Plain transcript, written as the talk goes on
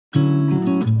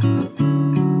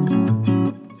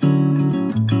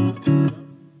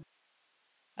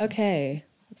Okay,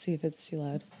 let's see if it's too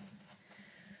loud.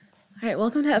 All right,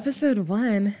 welcome to episode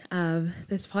 1 of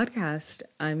this podcast.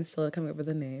 I'm still coming up with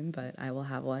a name, but I will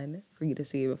have one for you to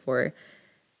see before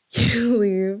you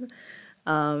leave.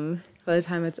 By the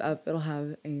time it's up, it'll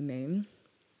have a name.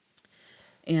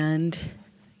 And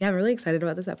yeah, I'm really excited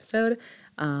about this episode.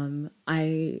 I've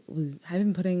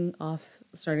been putting off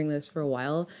starting this for a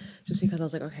while just because I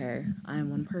was like, okay, I'm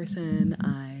one person.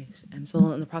 I am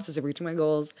still in the process of reaching my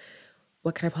goals.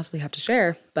 What could I possibly have to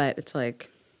share? But it's like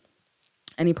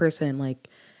any person, like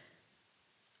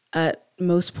at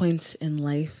most points in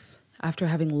life, after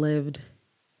having lived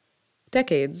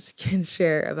decades, can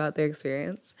share about their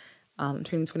experience. I'm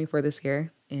turning 24 this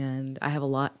year, and I have a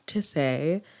lot to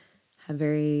say. Have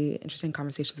very interesting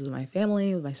conversations with my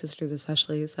family, with my sisters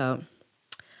especially. So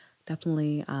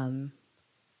definitely might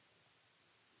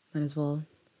as well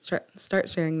start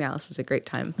sharing now. This is a great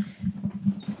time.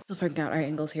 Still figuring out our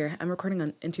angles here. I'm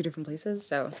recording in 2 different places,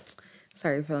 so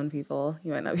sorry, phone people.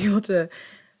 You might not be able to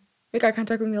make eye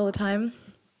contact with me all the time.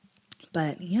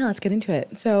 But yeah, let's get into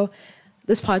it. So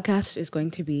this podcast is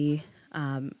going to be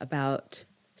about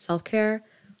self-care,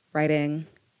 writing,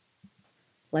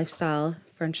 lifestyle,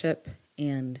 friendship,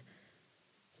 and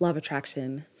law of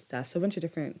attraction stuff. So a bunch of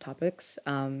different topics,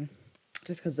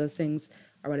 just because those things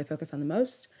are what I focus on the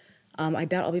most. I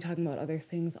doubt I'll be talking about other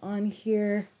things on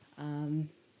here,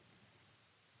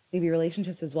 maybe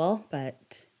relationships as well,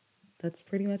 but that's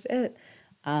pretty much it.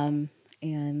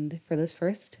 And for this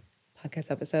first podcast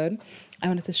episode, I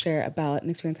wanted to share about an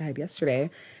experience I had yesterday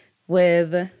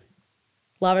with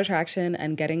law of attraction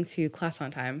and getting to class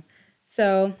on time.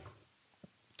 So,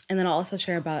 and then I'll also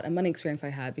share about a money experience I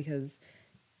had, because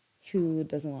who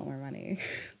doesn't want more money?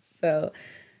 So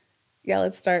yeah,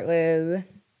 let's start with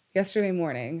yesterday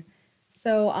morning.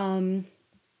 So, no,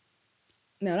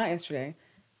 not yesterday,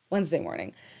 Wednesday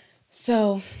morning.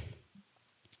 So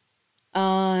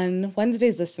on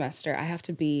Wednesdays this semester, I have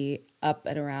to be up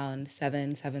at around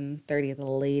 7:30 at the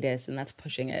latest, and that's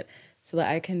pushing it, so that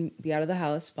I can be out of the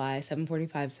house by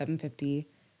 7:45, 7:50,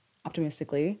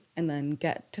 optimistically, and then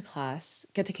get to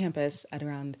campus at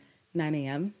around 9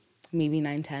 a.m., maybe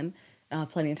 9:10, and I'll have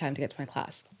plenty of time to get to my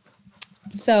class.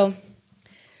 So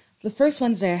the first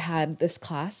Wednesday I had this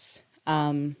class,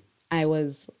 I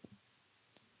was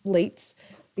late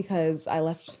because I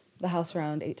left the house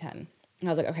around 8:10. And I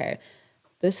was like, okay,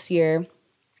 this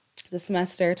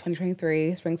semester,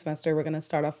 2023, spring semester, we're going to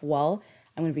start off well.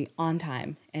 I'm going to be on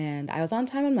time. And I was on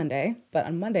time on Monday, but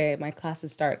on Monday, my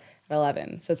classes start at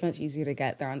 11. So it's much easier to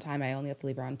get there on time. I only have to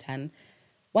leave around 10.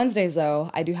 Wednesdays, though,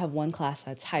 I do have one class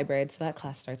that's hybrid, so that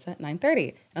class starts at 9:30.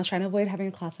 And I was trying to avoid having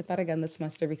a class like that again this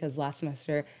semester, because last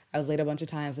semester I was late a bunch of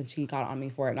times and she got on me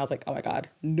for it. And I was like, oh my God,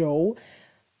 no.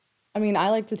 I mean, I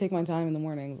like to take my time in the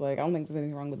mornings. Like, I don't think there's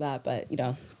anything wrong with that. But,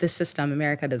 this system,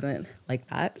 America, doesn't like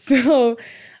that. So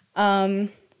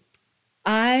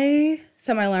I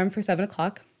set my alarm for 7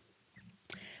 o'clock.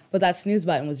 But that snooze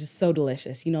button was just so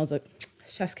delicious. I was like,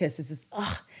 chef's kiss. It's just,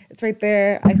 it's right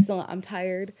there. I'm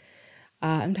tired.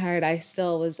 I'm tired. I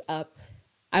still was up.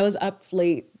 I was up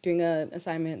late doing an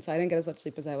assignment, so I didn't get as much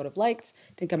sleep as I would have liked.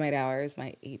 Didn't get my 8 hours,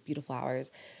 my 8 beautiful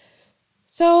hours.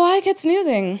 So I kept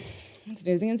snoozing,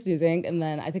 and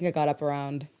then I think I got up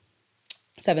around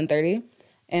 7:30,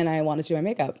 and I wanted to do my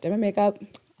makeup. Did my makeup,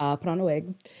 put on a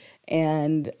wig,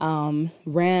 and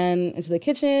ran into the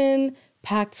kitchen,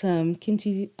 packed some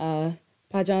kimchi,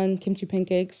 pajeon kimchi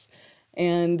pancakes,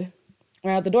 and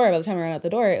ran out the door. By the time I ran out the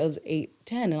door, it was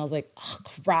 8:10, and I was like, oh,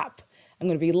 crap, I'm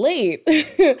going to be late.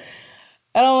 And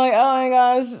I'm like, oh my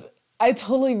gosh, I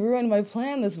totally ruined my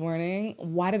plan this morning.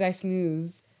 Why did I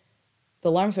snooze the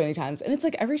alarm so many times? And it's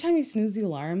like every time you snooze the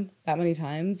alarm that many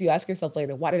times, you ask yourself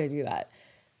later, why did I do that?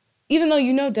 Even though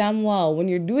you know damn well when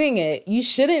you're doing it, you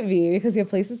shouldn't be, because you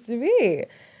have places to be.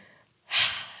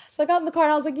 So I got in the car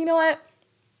and I was like, you know what?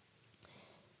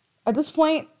 At this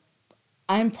point,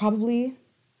 I just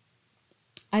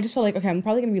felt like, okay, I'm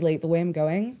probably going to be late the way I'm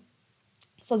going.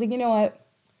 So I was like, you know what?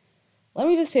 Let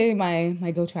me just say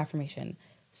my go-to affirmation.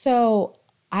 So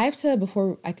I have to,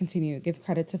 before I continue, give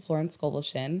credit to Florence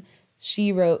Scovel-Shinn.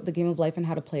 She wrote The Game of Life and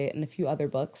How to Play It and a few other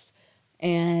books.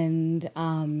 And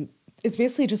it's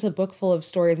basically just a book full of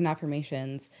stories and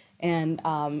affirmations and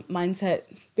mindset.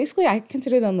 Basically, I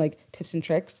consider them like tips and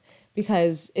tricks,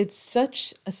 because it's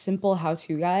such a simple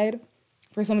how-to guide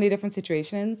for so many different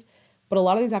situations. But a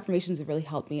lot of these affirmations have really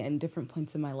helped me in different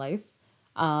points in my life.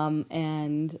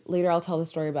 And later I'll tell the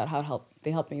story about how they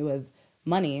helped me with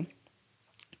money.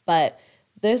 But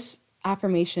this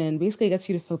affirmation basically gets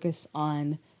you to focus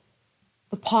on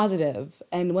the positive.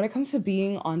 And when it comes to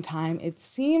being on time, it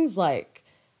seems like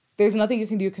there's nothing you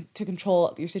can do to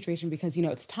control your situation because, you know,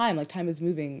 it's time. Like, time is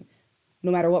moving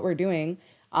no matter what we're doing.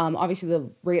 Obviously, the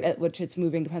rate at which it's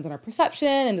moving depends on our perception,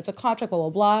 and it's a contract, blah, blah,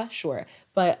 blah, sure.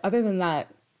 But other than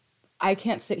that, I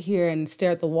can't sit here and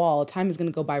stare at the wall. Time is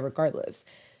going to go by regardless.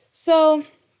 So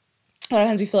a lot of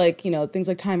times we feel like, you know, things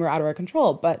like time are out of our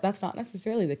control, but that's not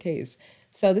necessarily the case.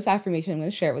 So this affirmation, I'm going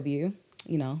to share it with you,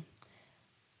 you know,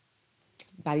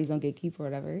 baddies don't gatekeep or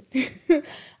whatever.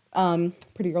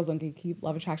 Pretty girls don't gatekeep. Law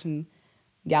of attraction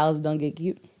gals don't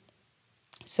gatekeep.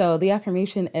 So the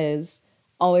affirmation is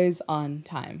always on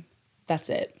time. That's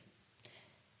it.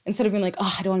 Instead of being like,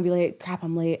 oh, I don't want to be late. Crap,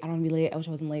 I'm late. I don't want to be late. I wish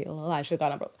I wasn't late. I should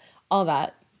have gotten up. All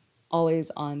that,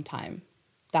 always on time.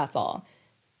 That's all.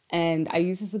 And I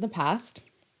used this in the past.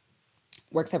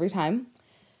 Works every time.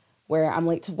 Where I'm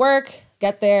late to work,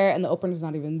 get there, and the opener's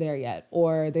not even there yet.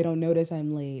 Or they don't notice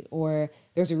I'm late. Or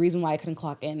there's a reason why I couldn't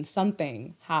clock in.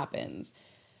 Something happens.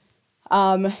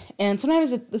 And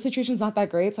sometimes the situation's not that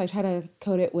great, so I try to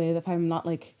code it with, if I'm not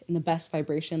like in the best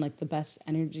vibration, like the best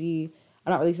energy,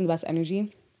 I'm not releasing the best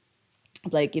energy,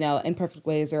 like, you know, in perfect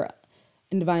ways or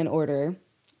in divine order,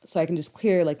 so I can just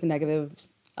clear like the negative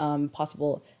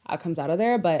possible outcomes out of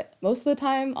there. But most of the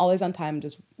time, always on time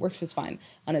just works just fine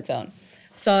on its own.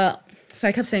 So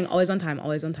I kept saying always on time,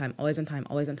 always on time, always on time,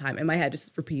 always on time. In my head,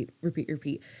 just repeat.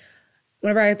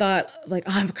 Whenever I thought like,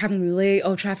 oh, I'm crap, I'm gonna be late,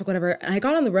 oh, traffic, whatever. And I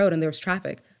got on the road and there was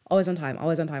traffic. Always on time,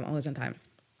 always on time, always on time.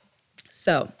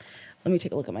 So let me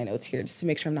take a look at my notes here just to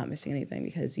make sure I'm not missing anything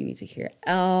because you need to hear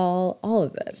all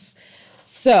of this.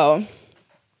 So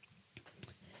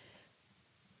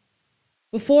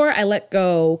before I let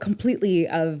go completely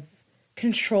of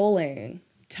controlling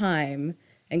time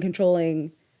and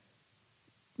controlling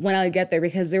when I get there,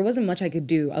 because there wasn't much I could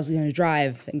do. I was going to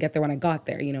drive and get there when I got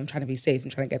there. You know, I'm trying to be safe.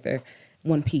 I'm trying to get there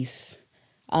one piece.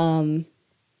 I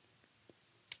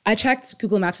checked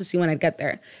Google Maps to see when I'd get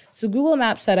there. So Google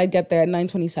Maps said I'd get there at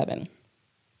 9:27.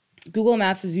 Google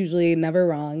Maps is usually never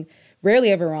wrong,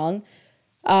 rarely ever wrong.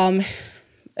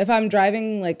 If I'm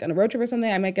driving like on a road trip or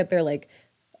something, I might get there like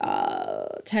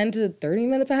 10 to 30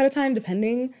 minutes ahead of time,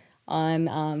 depending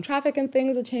on traffic and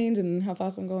things that change and how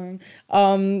fast I'm going.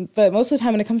 But most of the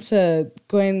time when it comes to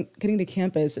getting to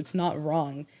campus, it's not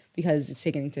wrong because it's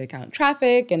taking into account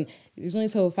traffic and there's only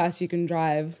so fast you can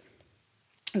drive.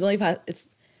 You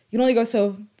can only go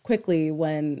so quickly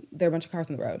when there are a bunch of cars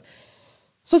on the road.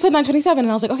 So it said 9:27 and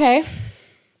I was like, okay,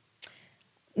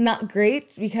 not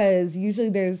great because usually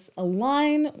there's a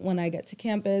line when I get to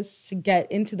campus to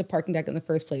get into the parking deck in the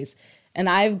first place. And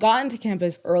I've gotten to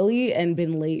campus early and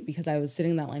been late because I was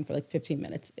sitting in that line for like 15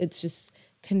 minutes. It's just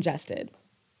congested.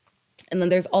 And then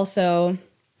there's also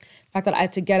the fact that I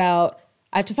have to get out.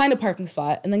 I have to find a parking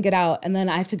spot and then get out. And then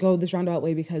I have to go this roundabout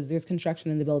way because there's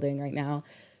construction in the building right now.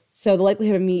 So the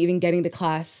likelihood of me even getting to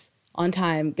class on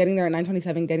time, getting there at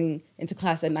 9:27, getting into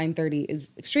class at 9:30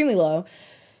 is extremely low.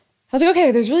 I was like,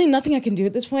 okay, there's really nothing I can do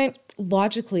at this point.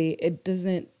 Logically, it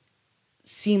doesn't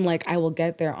seem like I will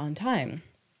get there on time.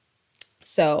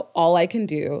 So all I can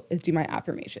do is do my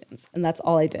affirmations. And that's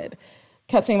all I did.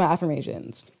 Kept saying my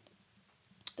affirmations.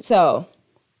 So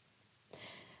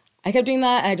I kept doing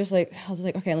that. And I was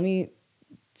like, okay, let me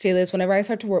say this. Whenever I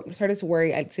started to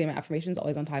worry, I'd say my affirmations,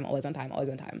 always on time, always on time, always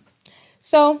on time.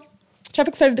 So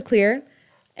traffic started to clear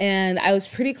and I was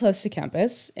pretty close to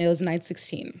campus. It was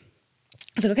 9:16. I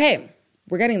was like, okay,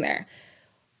 we're getting there.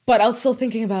 But I was still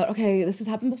thinking about, okay, this has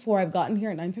happened before. I've gotten here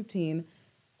at 9:15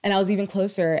 and I was even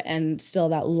closer and still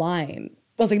that line.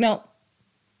 I was like, no,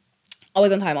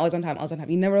 always on time, always on time, always on time.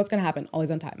 You never know what's going to happen. Always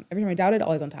on time. Every time I doubted,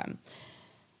 always on time.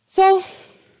 So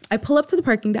I pull up to the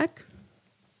parking deck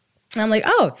and I'm like,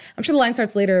 oh, I'm sure the line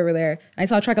starts later over there. And I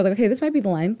saw a truck. I was like, okay, this might be the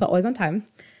line, but always on time.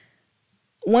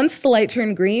 Once the light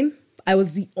turned green, I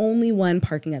was the only one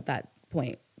parking at that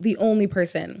point. The only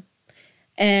person.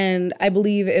 And I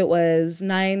believe it was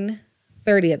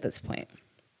 9:30 at this point.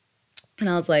 And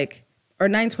I was like, or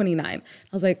 9:29. I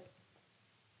was like,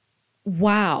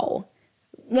 wow.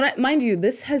 Mind you,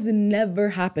 this has never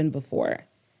happened before.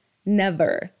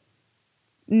 Never.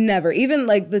 Even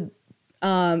like the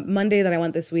Monday that I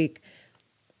went this week,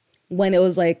 when it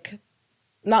was like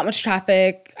not much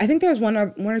traffic. I think there was one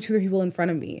or two other people in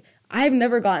front of me. I've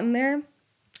never gotten there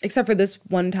except for this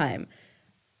one time.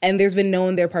 And there's been no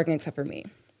one there parking except for me.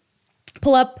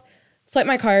 Pull up, swipe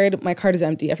my card. My card is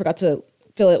empty. I forgot to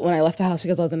fill it when I left the house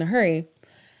because I was in a hurry.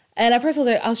 And at first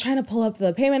I was trying to pull up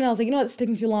the payment and I was like, you know what, it's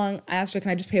taking too long. I asked her, can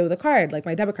I just pay with a card? Like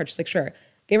my debit card. She's like, sure.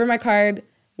 Gave her my card,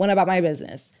 went about my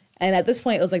business. And at this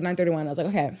point it was like 9:31. I was like,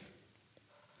 okay.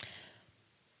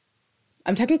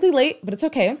 I'm technically late, but it's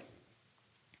okay.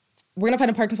 we're going to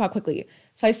find a parking spot quickly.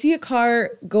 So I see a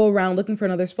car go around looking for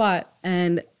another spot.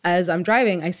 And as I'm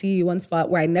driving, I see one spot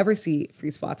where I never see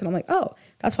free spots. And I'm like, oh,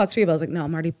 that spot's free. But I was like, no,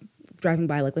 I'm already driving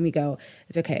by. Like, let me go.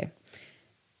 It's okay.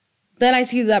 Then I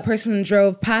see that person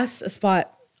drove past a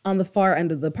spot on the far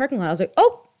end of the parking lot. I was like,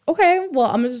 oh, okay, well,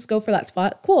 I'm going to just go for that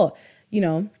spot. Cool.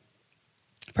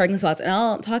 Parking spots. And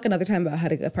I'll talk another time about how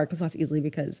to get parking spots easily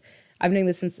because I've been doing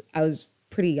this since I was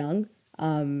pretty young.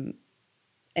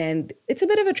 And it's a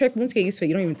bit of a trick. Once you get used to it,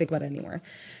 you don't even think about it anymore.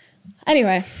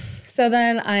 Anyway, so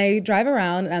then I drive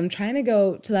around and I'm trying to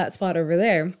go to that spot over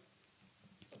there.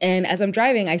 And as I'm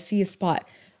driving, I see a spot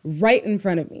right in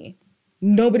front of me.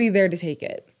 Nobody there to take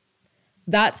it.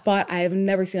 That spot, I have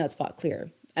never seen that spot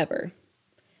clear, ever.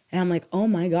 And I'm like, oh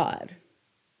my God.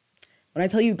 When I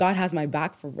tell you God has my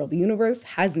back for real, the universe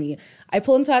has me. I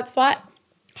pull into that spot,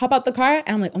 hop out the car,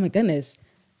 and I'm like, oh my goodness,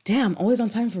 damn, always on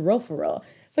time for real, for real.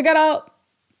 So I got out,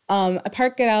 I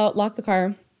park, get out, lock the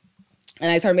car,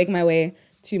 and I start making my way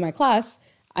to my class.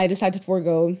 I decided to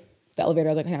forego the elevator.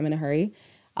 I was like, hey, I'm in a hurry.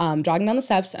 Jogging down the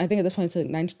steps, and I think at this point it's like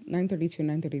 9:32,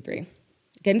 9:33.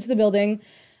 Get into the building.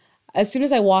 As soon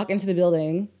as I walk into the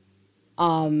building,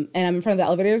 and I'm in front of the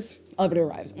elevator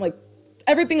arrives. I'm like,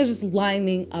 everything is just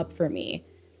lining up for me,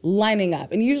 lining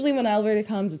up. And usually when the elevator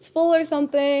comes, it's full or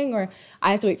something, or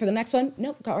I have to wait for the next one.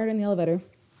 Nope, got ordered in the elevator.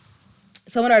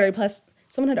 Someone had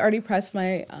already pressed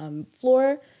my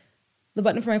the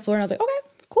button for my floor, and I was like, okay,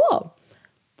 cool.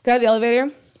 Get out of the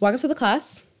elevator, walk up to the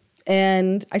class,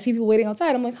 and I see people waiting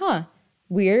outside. I'm like, huh,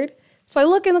 weird. So I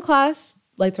look in the class,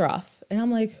 lights are off, and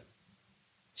I'm like,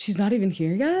 she's not even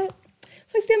here yet?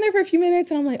 So I stand there for a few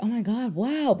minutes, and I'm like, oh my God,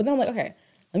 wow. But then I'm like, okay,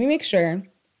 let me make sure,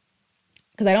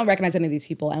 because I don't recognize any of these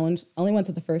people. I only went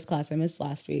to the first class I missed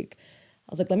last week.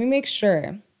 I was like, let me make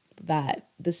sure that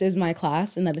this is my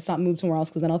class and that it's not moved somewhere else,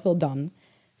 because then I'll feel dumb.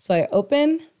 So I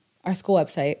open our school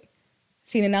website,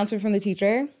 see an announcement from the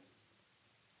teacher.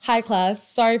 Hi, class.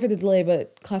 Sorry for the delay,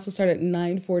 but class will start at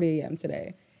 9:40 a.m.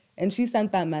 today. And she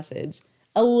sent that message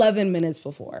 11 minutes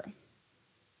before.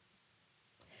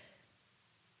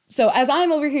 So as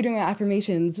I'm over here doing my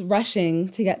affirmations, rushing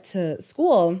to get to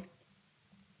school,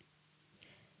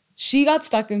 she got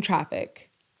stuck in traffic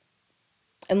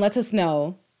and lets us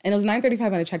know. And it was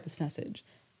 9:35 when I checked this message.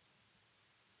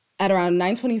 At around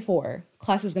 9:24,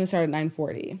 class is going to start at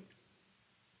 9:40.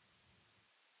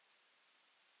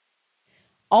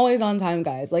 Always on time,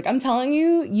 guys. Like, I'm telling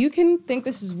you, you can think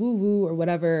this is woo-woo or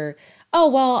whatever. Oh,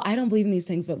 well, I don't believe in these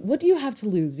things, but what do you have to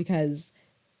lose? Because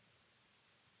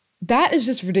that is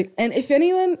just ridiculous. And if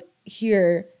anyone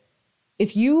here,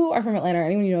 if you are from Atlanta or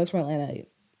anyone you know is from Atlanta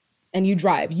and you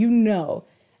drive, you know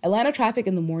Atlanta traffic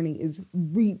in the morning is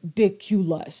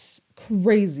ridiculous,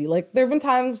 crazy. Like, there have been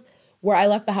times where I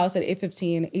left the house at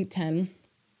 8:15, 8:10.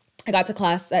 I got to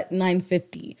class at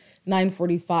 9:50,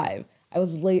 9:45. I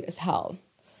was late as hell.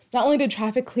 Not only did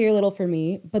traffic clear little for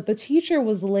me, but the teacher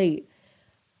was late.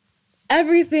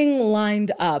 Everything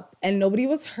lined up and nobody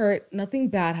was hurt. Nothing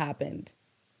bad happened.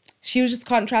 She was just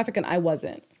caught in traffic and I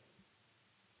wasn't.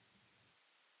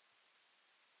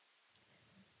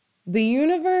 The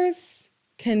universe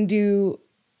can do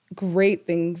great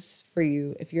things for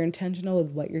you if you're intentional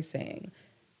with what you're saying.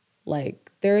 Like,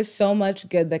 there is so much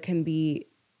good that can be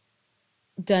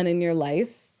done in your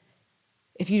life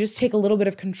if you just take a little bit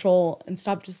of control and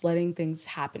stop just letting things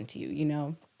happen to you, you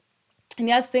know? And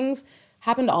yes, things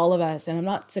happen to all of us, and I'm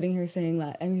not sitting here saying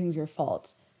that anything's your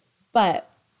fault,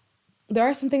 but there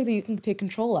are some things that you can take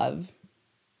control of.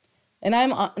 And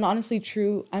I'm honestly a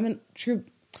true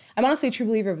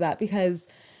believer of that, because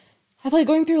I feel like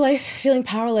going through life feeling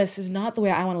powerless is not the way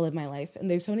I want to live my life.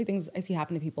 And there's so many things I see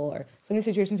happen to people, or so many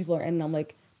situations people are in, and I'm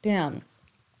like, damn,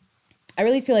 I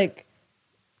really feel like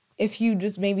if you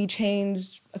just maybe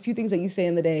change a few things that you say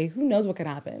in the day, who knows what could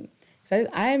happen? So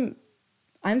I'm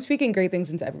speaking great things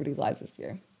into everybody's lives this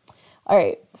year. All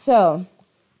right, so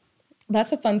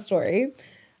that's a fun story.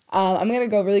 I'm going to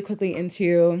go really quickly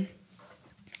into,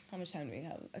 how much time do we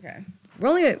have? Okay, we're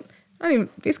only at,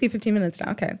 basically 15 minutes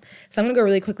now. Okay, so I'm going to go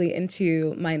really quickly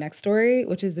into my next story,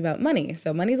 which is about money.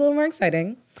 So money's a little more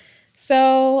exciting.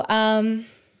 So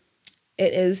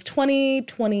it is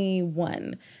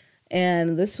 2021,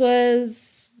 and this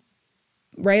was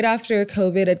right after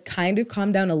COVID had kind of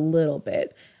calmed down a little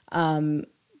bit.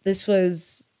 This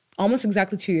was almost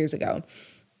exactly 2 years ago.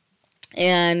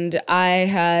 And I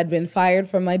had been fired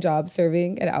from my job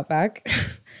serving at Outback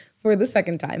for the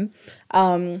second time.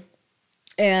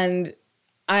 And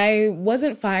I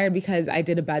wasn't fired because I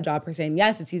did a bad job per se. And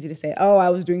yes, it's easy to say, oh, I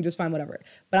was doing just fine, whatever.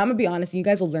 But I'm going to be honest, and you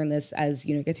guys will learn this as,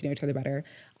 get to know each other better.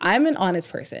 I'm an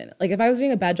honest person. Like, if I was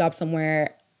doing a bad job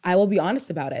somewhere, I will be honest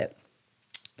about it.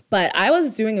 But I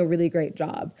was doing a really great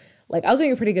job. Like, I was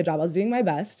doing a pretty good job. I was doing my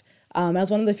best. I was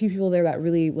one of the few people there that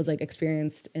really was like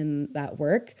experienced in that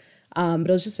work. But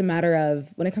it was just a matter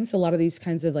of, when it comes to a lot of these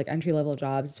kinds of like entry level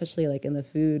jobs, especially like in the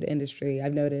food industry,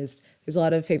 I've noticed there's a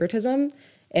lot of favoritism.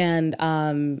 And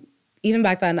even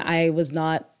back then, I was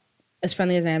not as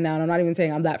friendly as I am now. And I'm not even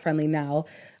saying I'm that friendly now.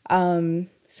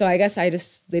 So I guess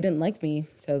they didn't like me.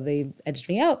 So they edged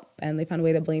me out and they found a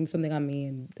way to blame something on me.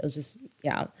 And it was just,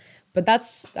 yeah. But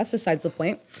that's besides the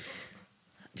point.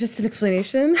 Just an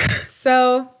explanation.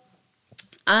 So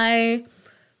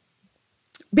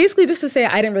basically, just to say,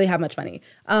 I didn't really have much money.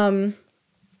 And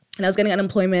I was getting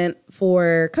unemployment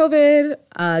for COVID,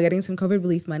 getting some COVID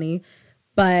relief money.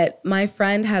 But my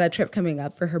friend had a trip coming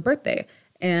up for her birthday.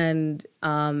 And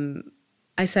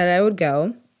I said I would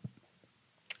go.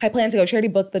 I planned to go. She already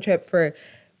booked the trip for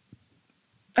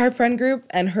our friend group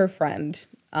and her friend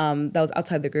that was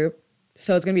outside the group.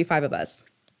 So it's going to be 5 of us.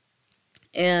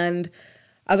 And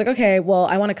I was like, okay, well,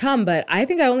 I want to come, but I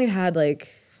think I only had like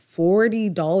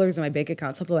 $40 in my bank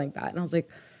account, something like that. And I was like,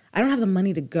 I don't have the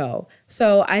money to go.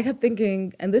 So I kept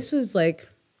thinking, and this was like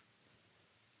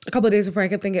a couple of days before, I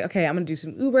kept thinking, okay, I'm going to do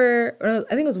some Uber. Or I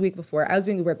think it was a week before. I was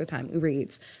doing Uber at the time, Uber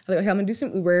Eats. I was like, okay, I'm going to do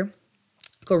some Uber,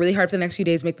 go really hard for the next few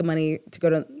days, make the money to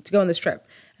go on this trip.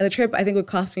 And the trip, I think, would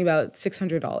cost me about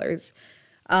 $600.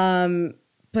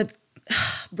 But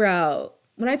bro,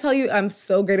 when I tell you I'm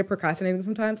so great at procrastinating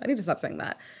sometimes, I need to stop saying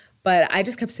that. But I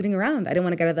just kept sitting around. I didn't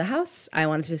want to get out of the house. I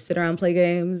wanted to sit around, play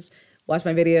games, watch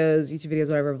my videos, YouTube videos,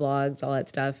 whatever, vlogs, all that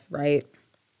stuff, right?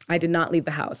 I did not leave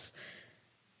the house.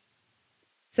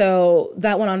 So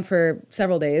that went on for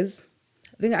several days.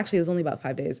 I think actually it was only about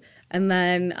 5 days. And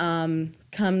then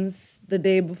comes the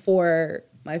day before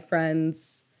my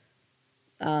friend's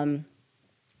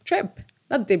trip.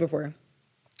 Not the day before.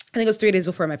 I think it was 3 days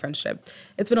before my friend's trip.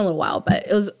 It's been a little while, but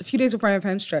it was a few days before my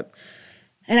friend's trip.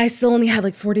 And I still only had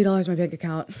like $40 in my bank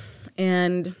account.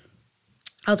 And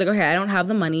I was like, okay, I don't have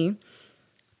the money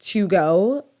to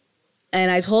go. And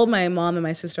I told my mom and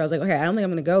my sister, I was like, okay, I don't think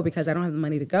I'm going to go because I don't have the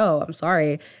money to go. I'm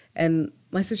sorry. And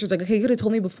my sister's like, okay, you could have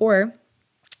told me before.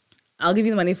 I'll give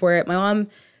you the money for it. My mom,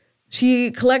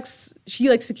 she likes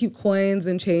to keep coins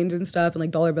and change and stuff and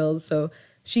like dollar bills. So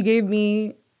she gave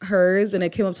me hers and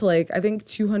it came up to like, I think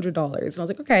 $200. And I was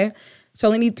like, okay, so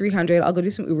I only need $300. I'll go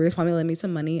do some Ubers. Mommy lend me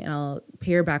some money and I'll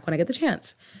pay her back when I get the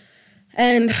chance.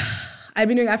 And I've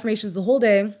been doing affirmations the whole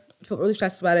day. I felt really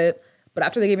stressed about it. But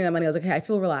after they gave me that money, I was like, hey, I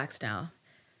feel relaxed now.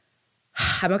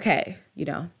 I'm okay, I'm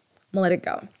gonna let it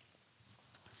go.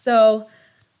 So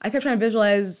I kept trying to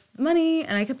visualize the money,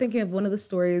 and I kept thinking of one of the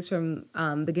stories from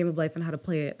The Game of Life and How to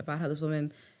Play It, about how this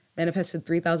woman manifested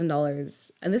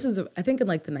 $3,000. And this is, I think, in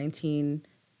like the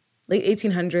late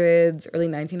 1800s, early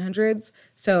 1900s.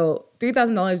 So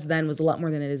 $3,000 then was a lot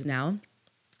more than it is now.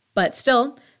 But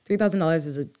still, $3,000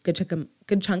 is a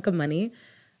good chunk of money.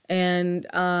 And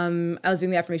I was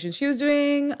doing the affirmation she was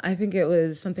doing. I think it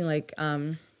was something like,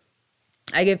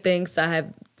 I give thanks I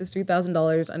have this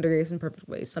 $3,000 under grace and perfect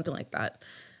ways, something like that.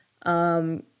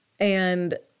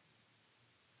 And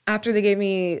after they gave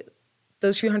me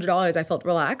those few $100, I felt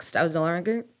relaxed. I was no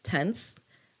longer tense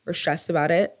or stressed about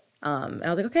it. And I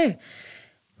was like, okay,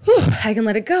 I can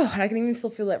let it go. And I can even still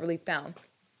feel that relief now.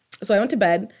 So I went to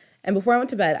bed. And before I went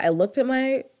to bed, I looked at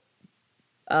my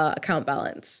account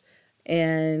balance.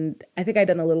 And I think I'd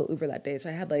done a little Uber that day. So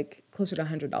I had like closer to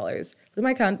 $100. Look at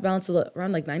my account balance is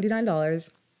around like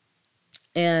 $99.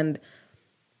 And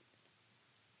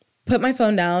put my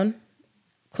phone down,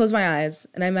 closed my eyes,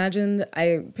 and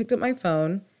I picked up my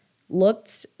phone,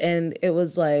 looked, and it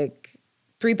was like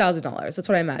 $3,000. That's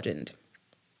what I imagined.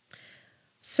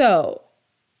 So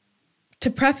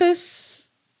to preface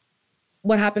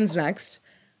what happens next,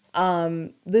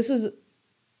 this was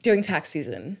during tax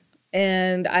season.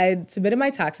 And I'd submitted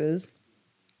my taxes.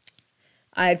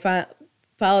 I'd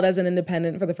filed as an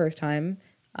independent for the first time,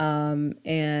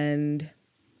 and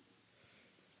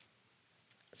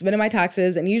submitted my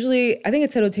taxes. And usually, I think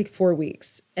it said it would take 4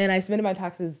 weeks. And I submitted my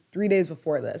taxes 3 days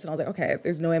before this. And I was like, okay,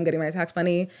 there's no way I'm getting my tax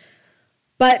money.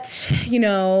 But,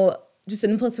 just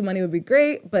an influx of money would be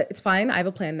great. But it's fine. I have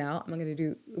a plan now. I'm going to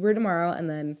do Uber tomorrow, and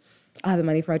then I'll have the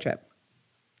money for my trip.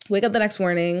 Wake up the next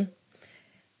morning.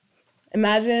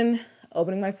 Imagine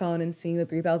opening my phone and seeing the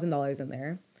 $3,000 in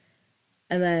there.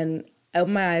 And then I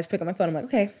open my eyes, pick up my phone. I'm like,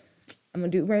 okay, I'm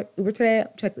going to do Uber today.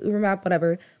 Check the Uber map,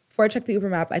 whatever. Before I check the Uber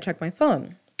map, I check my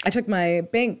phone. I check my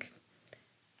bank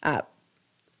app.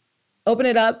 Open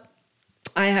it up.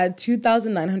 I had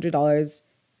 $2,900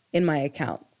 in my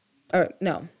account. Or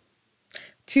no.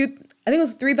 I think it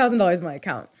was $3,000 in my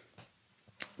account.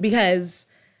 Because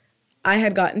I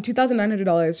had gotten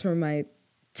 $2,900 from my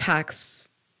tax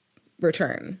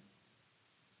return.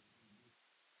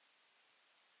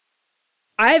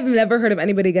 I've never heard of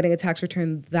anybody getting a tax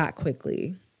return that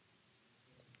quickly,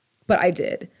 but I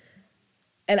did.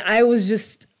 And I was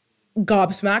just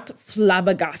gobsmacked,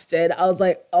 flabbergasted. I was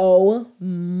like, oh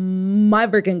my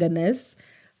freaking goodness.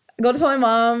 I go to tell my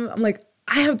mom, I'm like,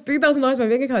 I have $3,000 in my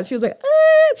bank account. She was like,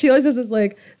 ah. She always does this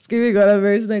like screaming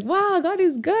whatever. She's like, wow, God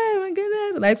is good. Oh my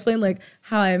goodness. And I explained like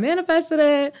how I manifested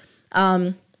it.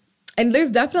 And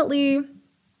there's definitely,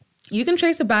 you can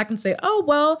trace it back and say, oh,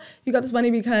 well, you got this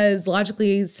money because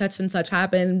logically such and such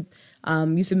happened.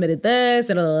 You submitted this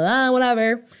and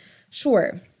whatever.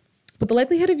 Sure. But the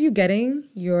likelihood of you getting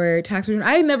your tax return,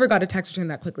 I never got a tax return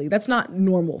that quickly. That's not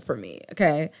normal for me,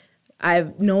 okay?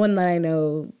 No one that I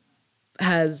know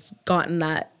has gotten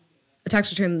a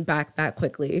tax return back that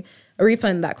quickly, a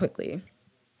refund that quickly.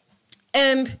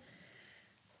 And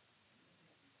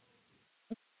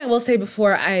I will say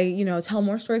before I, tell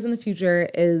more stories in the future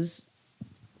is,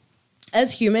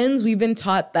 as humans, we've been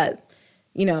taught that,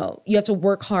 you have to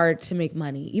work hard to make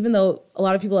money, even though a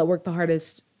lot of people that work the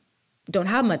hardest don't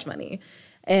have much money,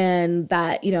 and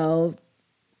that, you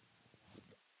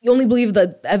only believe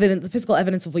the physical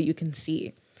evidence of what you can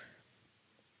see.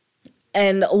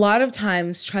 And a lot of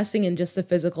times trusting in just the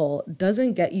physical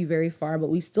doesn't get you very far, but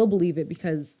we still believe it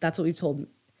because that's what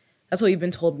we've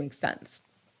been told makes sense.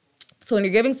 So when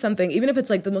you're giving something, even if it's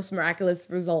like the most miraculous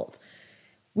result,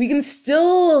 we can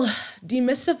still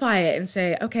demystify it and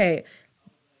say, okay,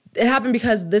 it happened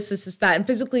because this, that, and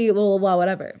physically, blah, blah, blah,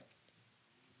 whatever.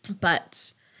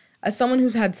 But as someone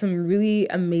who's had some really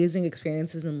amazing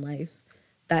experiences in life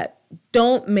that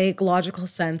don't make logical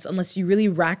sense unless you really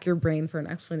rack your brain for an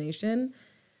explanation,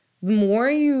 the more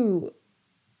you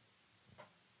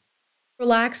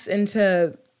relax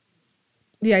into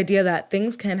the idea that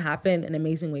things can happen in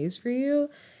amazing ways for you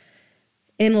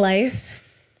in life,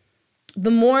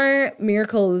 the more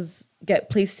miracles get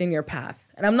placed in your path.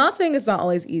 And I'm not saying it's not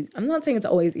always easy. I'm not saying it's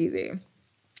always easy,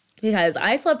 because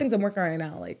I still have things I'm working on right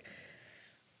now. Like,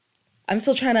 I'm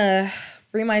still trying to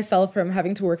free myself from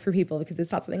having to work for people because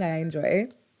it's not something I enjoy.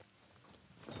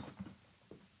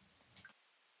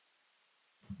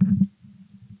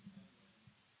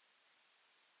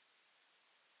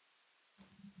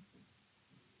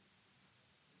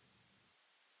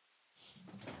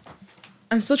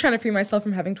 I'm still trying to free myself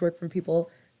from having to work for people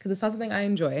because it's not something I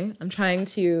enjoy. I'm trying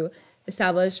to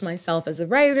establish myself as a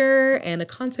writer and a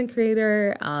content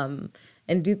creator,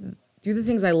 and do the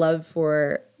things I love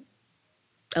for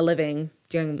a living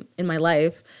in my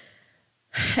life.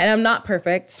 And I'm not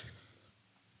perfect,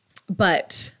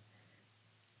 but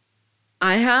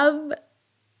I have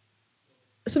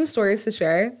some stories to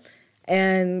share,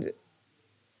 and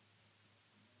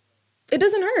it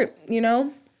doesn't hurt,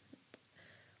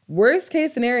 Worst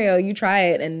case scenario, you try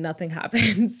it and nothing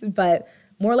happens, but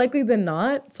more likely than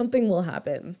not, something will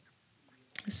happen.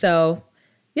 So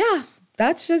yeah,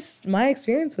 that's just my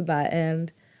experience with that.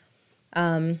 And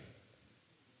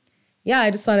yeah,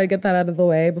 I just thought I'd get that out of the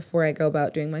way before I go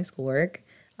about doing my schoolwork.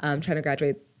 I'm trying to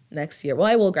graduate next year. Well,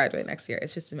 I will graduate next year.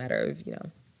 It's just a matter of,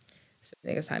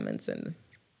 submitting assignments and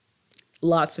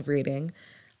lots of reading.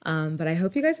 But I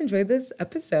hope you guys enjoyed this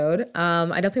episode. I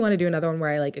definitely want to do another one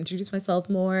where I introduce myself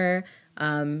more,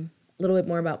 a little bit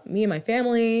more about me and my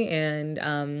family and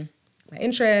my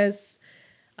interests.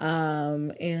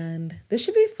 And this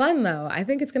should be fun though. I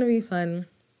think it's going to be fun.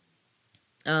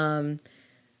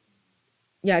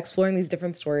 Yeah, exploring these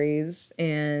different stories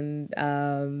and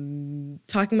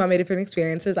talking about my different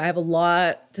experiences. I have a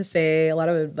lot to say, a lot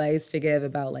of advice to give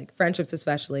about friendships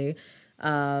especially.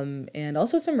 And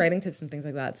also some writing tips and things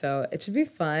like that. So it should be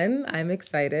fun. I'm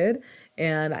excited,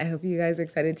 and I hope you guys are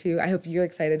excited too. I hope you're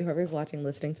excited, whoever's watching,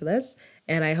 listening to this,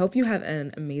 and I hope you have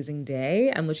an amazing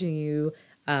day. I'm wishing you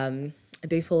a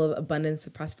day full of abundance,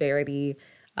 prosperity,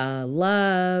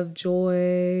 love,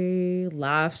 joy,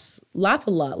 laughs. Laugh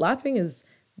a lot. Laughing is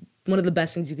one of the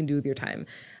best things you can do with your time,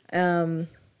 and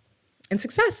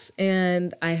success.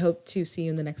 And I hope to see you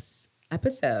in the next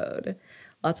episode.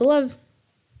 Lots of love.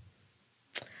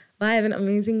 Bye. Have an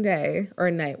amazing day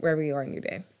or night, wherever you are in your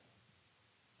day.